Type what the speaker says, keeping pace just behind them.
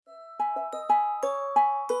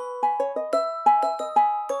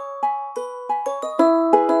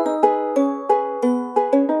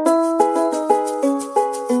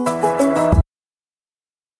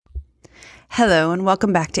Hello, and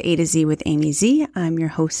welcome back to A to Z with Amy Z. I'm your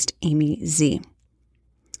host, Amy Z.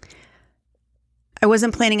 I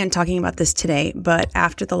wasn't planning on talking about this today, but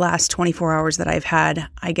after the last 24 hours that I've had,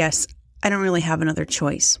 I guess I don't really have another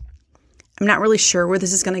choice. I'm not really sure where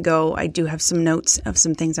this is going to go. I do have some notes of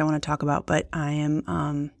some things I want to talk about, but I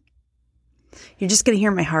am, you're just going to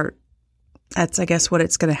hear my heart. That's, I guess, what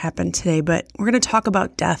it's going to happen today, but we're going to talk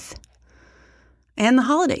about death and the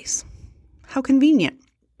holidays. How convenient.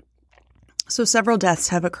 So several deaths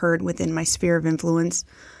have occurred within my sphere of influence,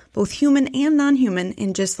 both human and non-human,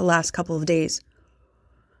 in just the last couple of days.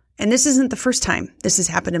 And this isn't the first time this has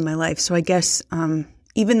happened in my life. So I guess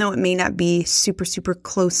even though it may not be super, super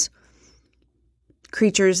close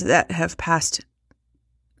creatures that have passed,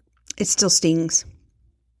 it still stings.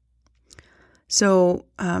 So,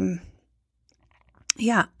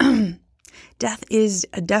 death is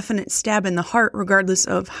a definite stab in the heart, regardless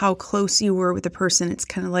of how close you were with the person. It's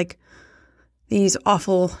kind of like these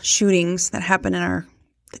awful shootings that happen in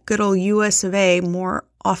the good old US of A more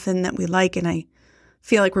often than we like, and I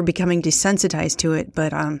feel like we're becoming desensitized to it,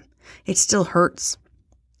 but it still hurts.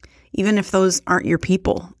 Even if those aren't your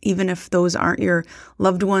people, even if those aren't your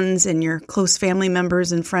loved ones and your close family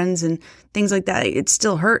members and friends and things like that, it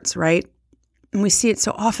still hurts, right? And we see it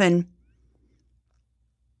so often.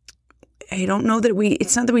 I don't know that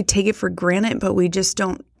it's not that we take it for granted, but we just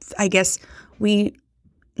don't, I guess we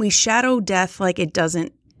shadow death like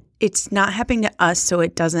it's not happening to us, so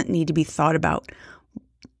it doesn't need to be thought about.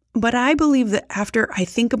 But I believe that after I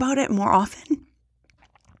think about it more often,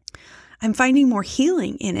 I'm finding more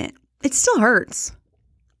healing in it. It still hurts.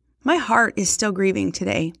 My heart is still grieving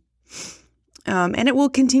today. And it will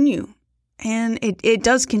continue. And it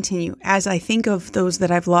does continue as I think of those that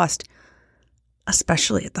I've lost,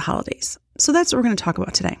 especially at the holidays. So that's what we're going to talk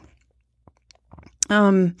about today.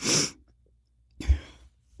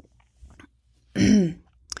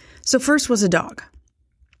 So first was a dog.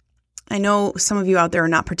 I know some of you out there are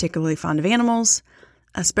not particularly fond of animals,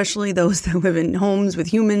 especially those that live in homes with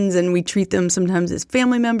humans, and we treat them sometimes as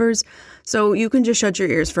family members. So you can just shut your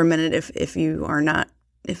ears for a minute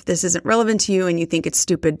if this isn't relevant to you and you think it's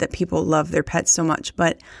stupid that people love their pets so much.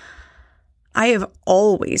 But I have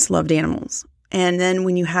always loved animals. And then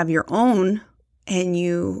when you have your own and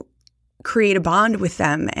you create a bond with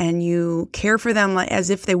them and you care for them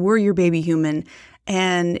as if they were your baby human,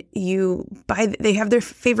 and they have their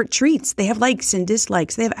favorite treats. They have likes and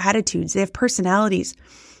dislikes. They have attitudes. They have personalities.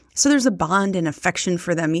 So there's a bond and affection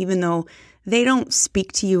for them, even though they don't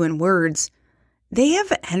speak to you in words. They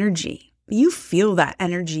have energy. You feel that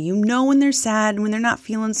energy. You know when they're sad, when they're not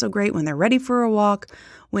feeling so great, when they're ready for a walk,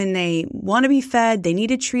 when they want to be fed, they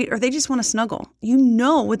need a treat, or they just want to snuggle. You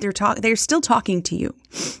know what they're still talking to you.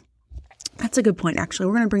 That's a good point, actually.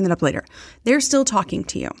 We're going to bring that up later. They're still talking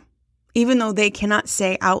to you, even though they cannot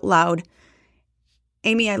say out loud,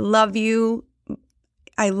 Amy, I love you.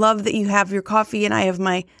 I love that you have your coffee and I have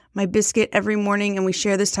my biscuit every morning and we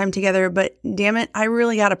share this time together, but damn it, I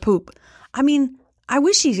really got to poop. I mean, I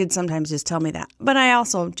wish he could sometimes just tell me that, but I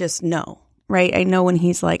also just know, right? I know when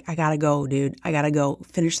he's like, I got to go, dude. I got to go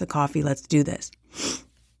finish the coffee. Let's do this.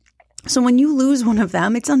 So when you lose one of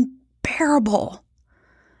them, it's unbearable.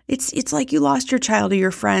 It's like you lost your child or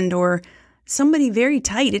your friend or somebody very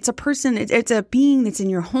tight. It's a person, it's a being that's in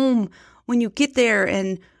your home when you get there,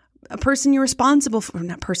 and a person you're responsible for,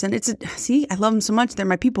 not person. See, I love them so much. They're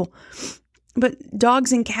my people. But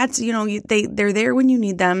dogs and cats, they're there when you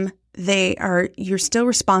need them. You're still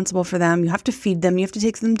responsible for them. You have to feed them. You have to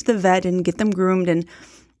take them to the vet and get them groomed. And,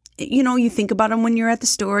 you think about them when you're at the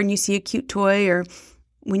store and you see a cute toy, or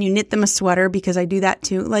when you knit them a sweater, because I do that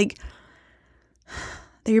too. Like,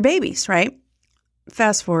 they're your babies, right?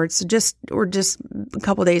 Fast forward, so just a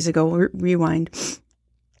couple days ago, rewind,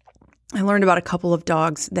 I learned about a couple of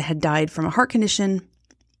dogs that had died from a heart condition,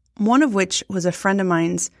 one of which was a friend of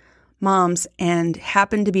mine's mom's and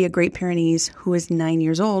happened to be a Great Pyrenees who is 9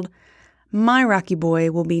 years old. My Rocky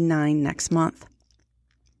boy will be 9 next month.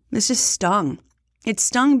 This just stung. It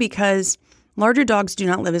stung because larger dogs do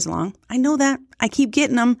not live as long. I know that. I keep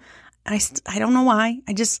getting them. I don't know why.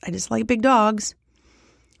 I just like big dogs.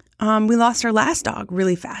 We lost our last dog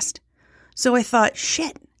really fast. So I thought,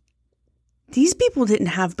 shit, these people didn't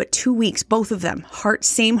have but 2 weeks, both of them.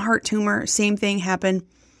 Same heart tumor, same thing happened.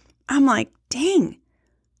 I'm like, dang,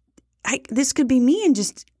 this could be me and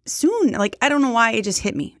just soon. Like, I don't know why it just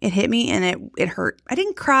hit me. It hit me and it hurt. I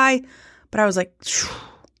didn't cry, but I was like,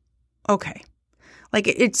 okay. Like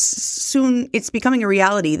it's becoming a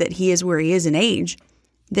reality that he is where he is in age.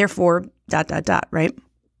 Therefore, ... right?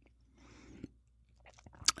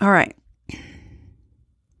 All right.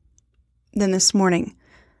 Then this morning,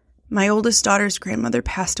 My oldest daughter's grandmother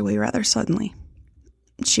passed away rather suddenly.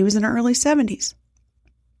 She was in her early 70s.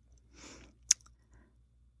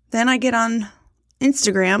 Then I get on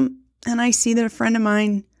Instagram and I see that a friend of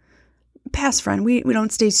mine, past friend, we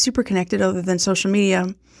don't stay super connected other than social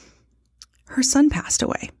media, her son passed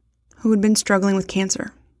away, who had been struggling with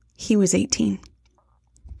cancer. He was 18.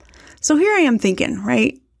 So here I am thinking,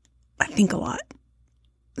 right? I think a lot,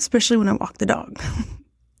 especially when I walk the dog.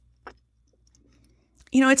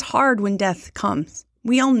 It's hard when death comes.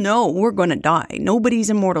 We all know we're going to die. Nobody's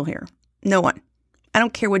immortal here. No one. I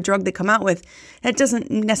don't care what drug they come out with. That doesn't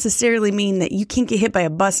necessarily mean that you can't get hit by a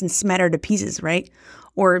bus and smattered to pieces, right?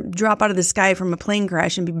 Or drop out of the sky from a plane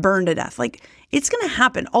crash and be burned to death. Like, it's going to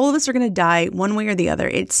happen. All of us are going to die one way or the other.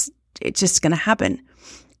 It's just going to happen.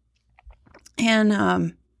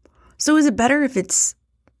 And so is it better if it's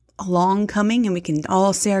a long coming and we can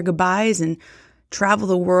all say our goodbyes and travel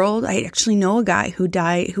the world? I actually know a guy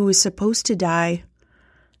who was supposed to die,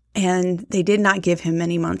 and they did not give him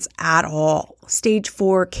many months at all. Stage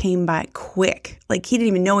 4 came by quick. Like, he didn't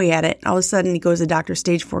even know he had it. All of a sudden, he goes to the doctor,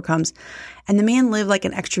 stage 4 comes. And the man lived like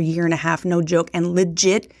an extra year and a half, no joke, and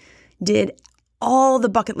legit did all the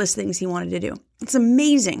bucket list things he wanted to do. It's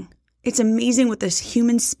amazing. It's amazing what this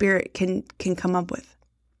human spirit can come up with.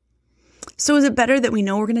 So is it better that we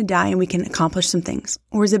know we're going to die and we can accomplish some things?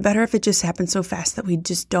 Or is it better if it just happens so fast that we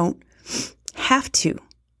just don't have to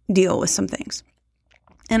deal with some things?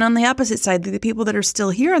 And on the opposite side, the people that are still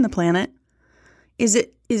here on the planet, is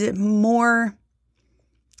it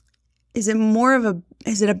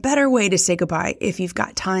a better way to say goodbye if you've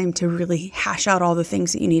got time to really hash out all the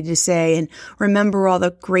things that you need to say and remember all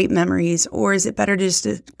the great memories? Or is it better just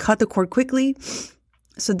to cut the cord quickly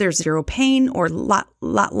so there's zero pain or a lot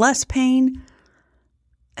less pain?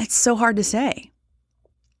 It's so hard to say.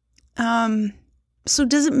 So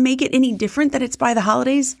does it make it any different that it's by the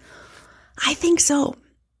holidays? I think so.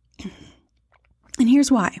 And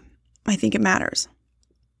here's why I think it matters.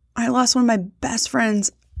 I lost one of my best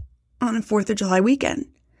friends on a 4th of July weekend.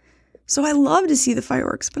 So I love to see the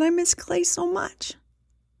fireworks, but I miss Clay so much.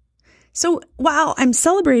 So while I'm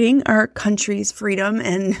celebrating our country's freedom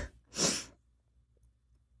and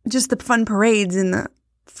just the fun parades and the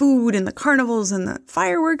food and the carnivals and the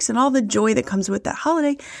fireworks and all the joy that comes with that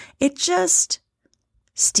holiday, it just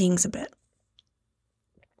stings a bit.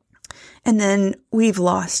 And then we've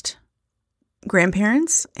lost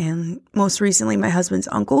grandparents, and most recently my husband's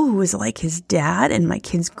uncle, who was like his dad and my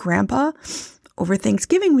kid's grandpa, over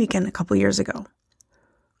Thanksgiving weekend a couple years ago.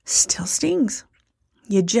 Still stings.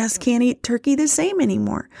 You just can't eat turkey the same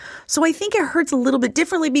anymore. So I think it hurts a little bit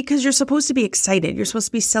differently because you're supposed to be excited. You're supposed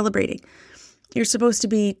to be celebrating. You're supposed to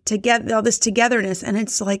be together, all this togetherness. And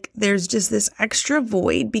it's like there's just this extra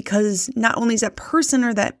void because not only is that person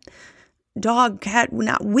or that dog, cat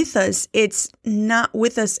not with us, it's not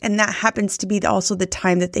with us. And that happens to be also the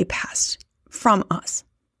time that they passed from us.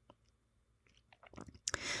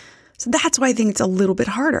 So that's why I think it's a little bit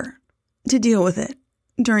harder to deal with it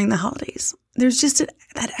during the holidays. There's just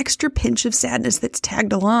that extra pinch of sadness that's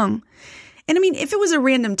tagged along. And I mean, if it was a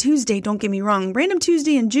random Tuesday, don't get me wrong, random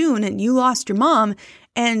Tuesday in June and you lost your mom,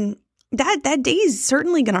 and that day is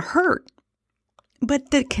certainly going to hurt.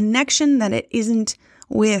 But the connection that it isn't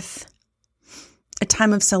with a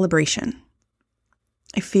time of celebration,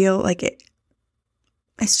 I feel like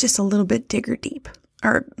it's just a little bit deeper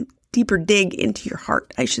dig into your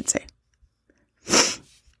heart, I should say.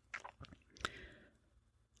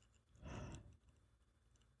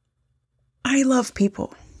 I love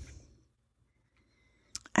people.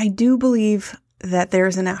 I do believe that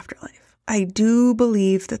there's an afterlife. I do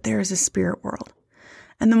believe that there is a spirit world.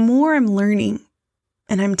 And the more I'm learning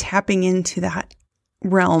and I'm tapping into that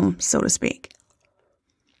realm, so to speak,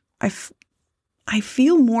 I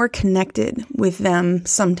feel more connected with them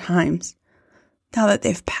sometimes now that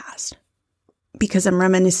they've passed, because I'm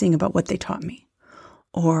reminiscing about what they taught me,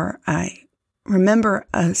 or I remember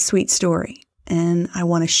a sweet story and I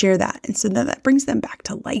want to share that. And so that brings them back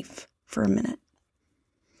to life for a minute.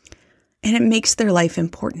 And it makes their life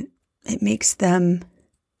important. It makes them,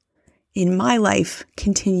 in my life,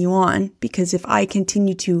 continue on, because if I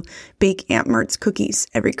continue to bake Aunt Mert's cookies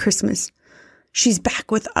every Christmas, she's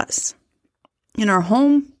back with us in our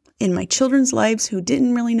home, in my children's lives who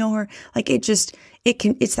didn't really know her. Like it's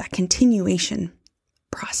that continuation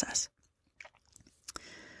process.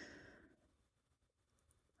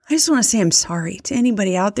 I just want to say I'm sorry to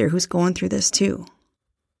anybody out there who's going through this too.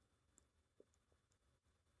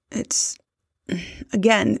 It's,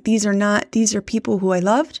 again, these are people who I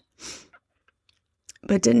loved,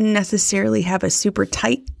 but didn't necessarily have a super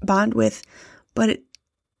tight bond with, but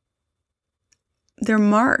their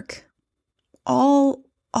mark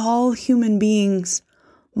all human beings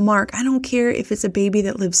mark. I don't care if it's a baby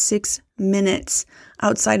that lives 6 minutes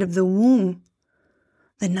outside of the womb,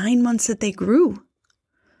 the 9 months that they grew,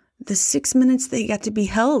 the 6 minutes they got to be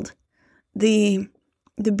held, the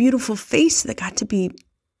beautiful face that got to be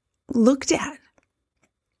looked at.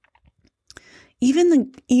 Even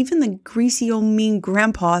the greasy old mean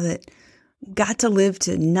grandpa that got to live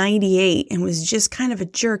to 98 and was just kind of a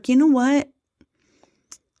jerk. You know what?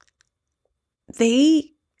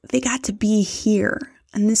 They got to be here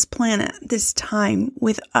on this planet, this time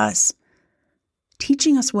with us,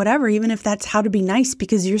 teaching us whatever, even if that's how to be nice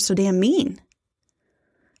because you're so damn mean.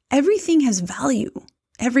 Everything has value.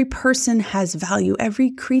 Every person has value. Every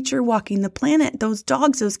creature walking the planet, those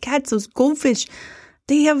dogs, those cats, those goldfish,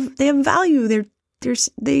 they have value.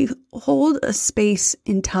 They hold a space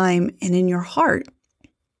in time and in your heart.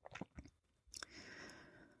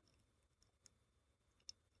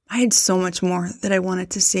 I had so much more that I wanted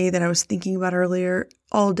to say that I was thinking about earlier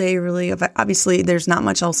all day, really. Obviously, there's not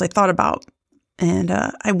much else I thought about. And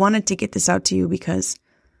I wanted to get this out to you because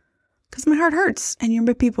my heart hurts and you're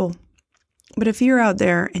my people. But if you're out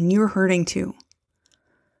there and you're hurting too,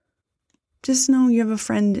 just know you have a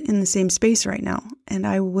friend in the same space right now. And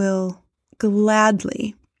I will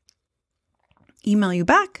gladly email you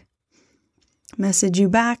back, message you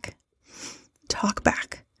back, talk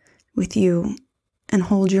back with you, and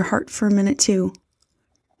hold your heart for a minute too.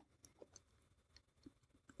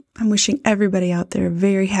 I'm wishing everybody out there a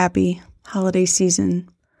very happy holiday season.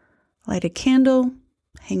 Light a candle,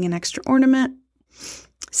 hang an extra ornament,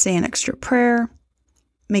 say an extra prayer,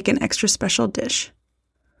 make an extra special dish.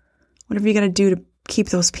 Whatever you got to do to keep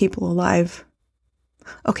those people alive.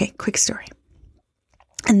 Okay, quick story.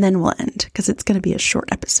 And then we'll end because it's going to be a short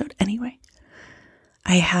episode anyway.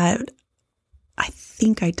 I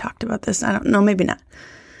think I talked about this. I don't know, maybe not.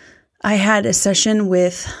 I had a session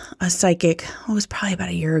with a psychic. It was probably about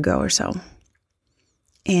a year ago or so.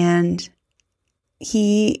 And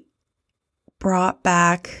he brought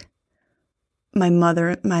back my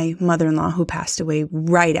mother-in-law who passed away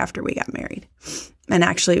right after we got married. And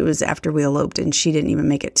actually it was after we eloped and she didn't even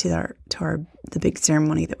make it to the big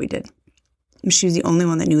ceremony that we did. She was the only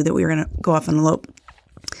one that knew that we were going to go off and elope.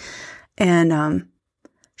 And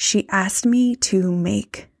she asked me to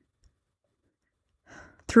make,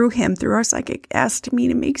 through our psychic, asked me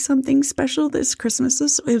to make something special this Christmas.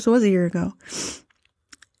 It was a year ago.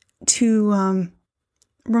 To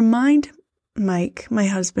remind Mike, my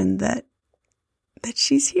husband, that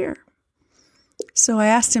she's here. So I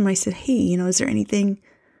asked him, I said, hey, is there anything?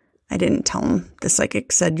 I didn't tell him. The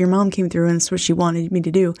psychic said, your mom came through and that's what she wanted me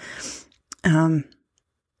to do. I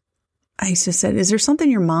just said, is there something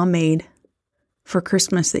your mom made for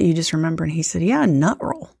Christmas that you just remember? And he said, yeah, a nut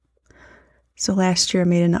roll. So last year I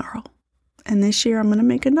made a nut roll. And this year I'm going to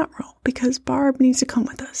make a nut roll because Barb needs to come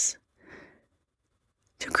with us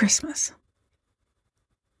to Christmas.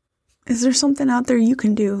 Is there something out there you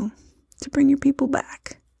can do to bring your people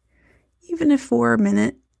back? Even if for a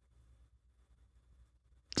minute,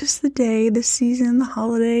 just the day, the season, the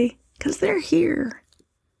holiday, because they're here.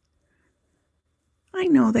 I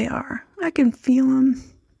know they are. I can feel them.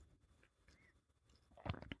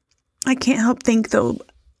 I can't help think, though,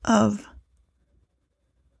 of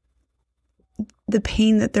the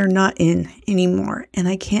pain that they're not in anymore. And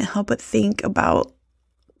I can't help but think about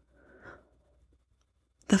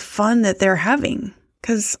the fun that they're having.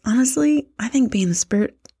 Because honestly, I think being a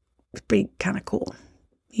spirit is pretty kind of cool.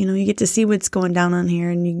 You get to see what's going down on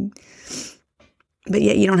here, but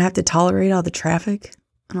yet you don't have to tolerate all the traffic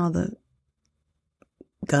and all the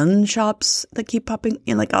gun shops that keep popping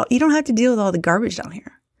in. You don't have to deal with all the garbage down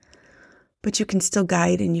here, but you can still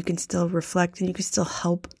guide and you can still reflect and you can still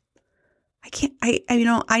help. I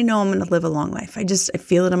know I'm going to live a long life. I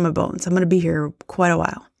feel it in my bones. I'm going to be here quite a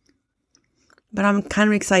while, but I'm kind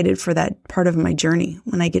of excited for that part of my journey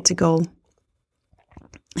when I get to go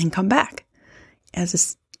and come back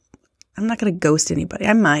I'm not going to ghost anybody.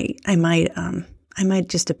 I might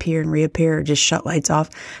just appear and reappear or just shut lights off.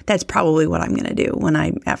 That's probably what I'm going to do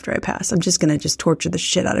after I pass. I'm just going to just torture the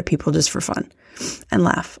shit out of people just for fun and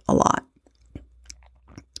laugh a lot.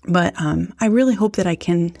 But I really hope that I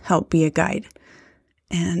can help be a guide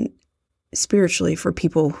and spiritually for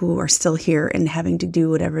people who are still here and having to do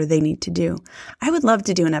whatever they need to do. I would love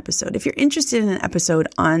to do an episode. If you're interested in an episode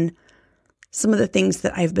on some of the things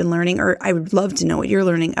that I've been learning, or I would love to know what you're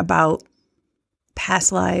learning about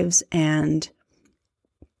past lives and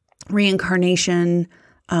reincarnation,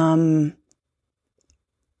 and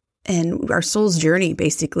our soul's journey,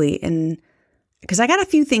 basically, and because I got a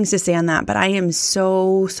few things to say on that, but I am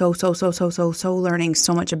so learning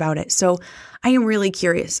so much about it. So I am really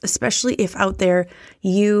curious, especially if out there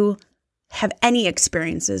you have any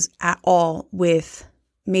experiences at all with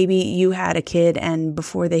maybe you had a kid and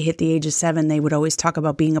before they hit the age of 7, they would always talk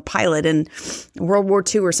about being a pilot in World War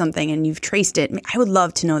II or something, and you've traced it. I would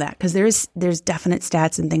love to know that because there's definite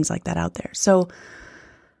stats and things like that out there. So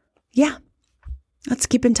yeah, let's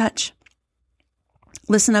keep in touch.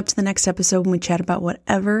 Listen up to the next episode when we chat about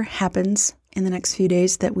whatever happens in the next few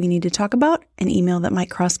days that we need to talk about, an email that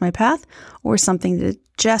might cross my path, or something that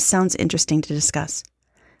just sounds interesting to discuss.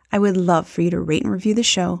 I would love for you to rate and review the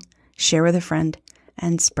show, share with a friend,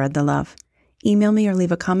 and spread the love. Email me or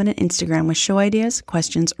leave a comment on Instagram with show ideas,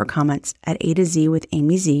 questions, or comments at A to Z with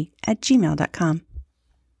Amy Z at gmail.com.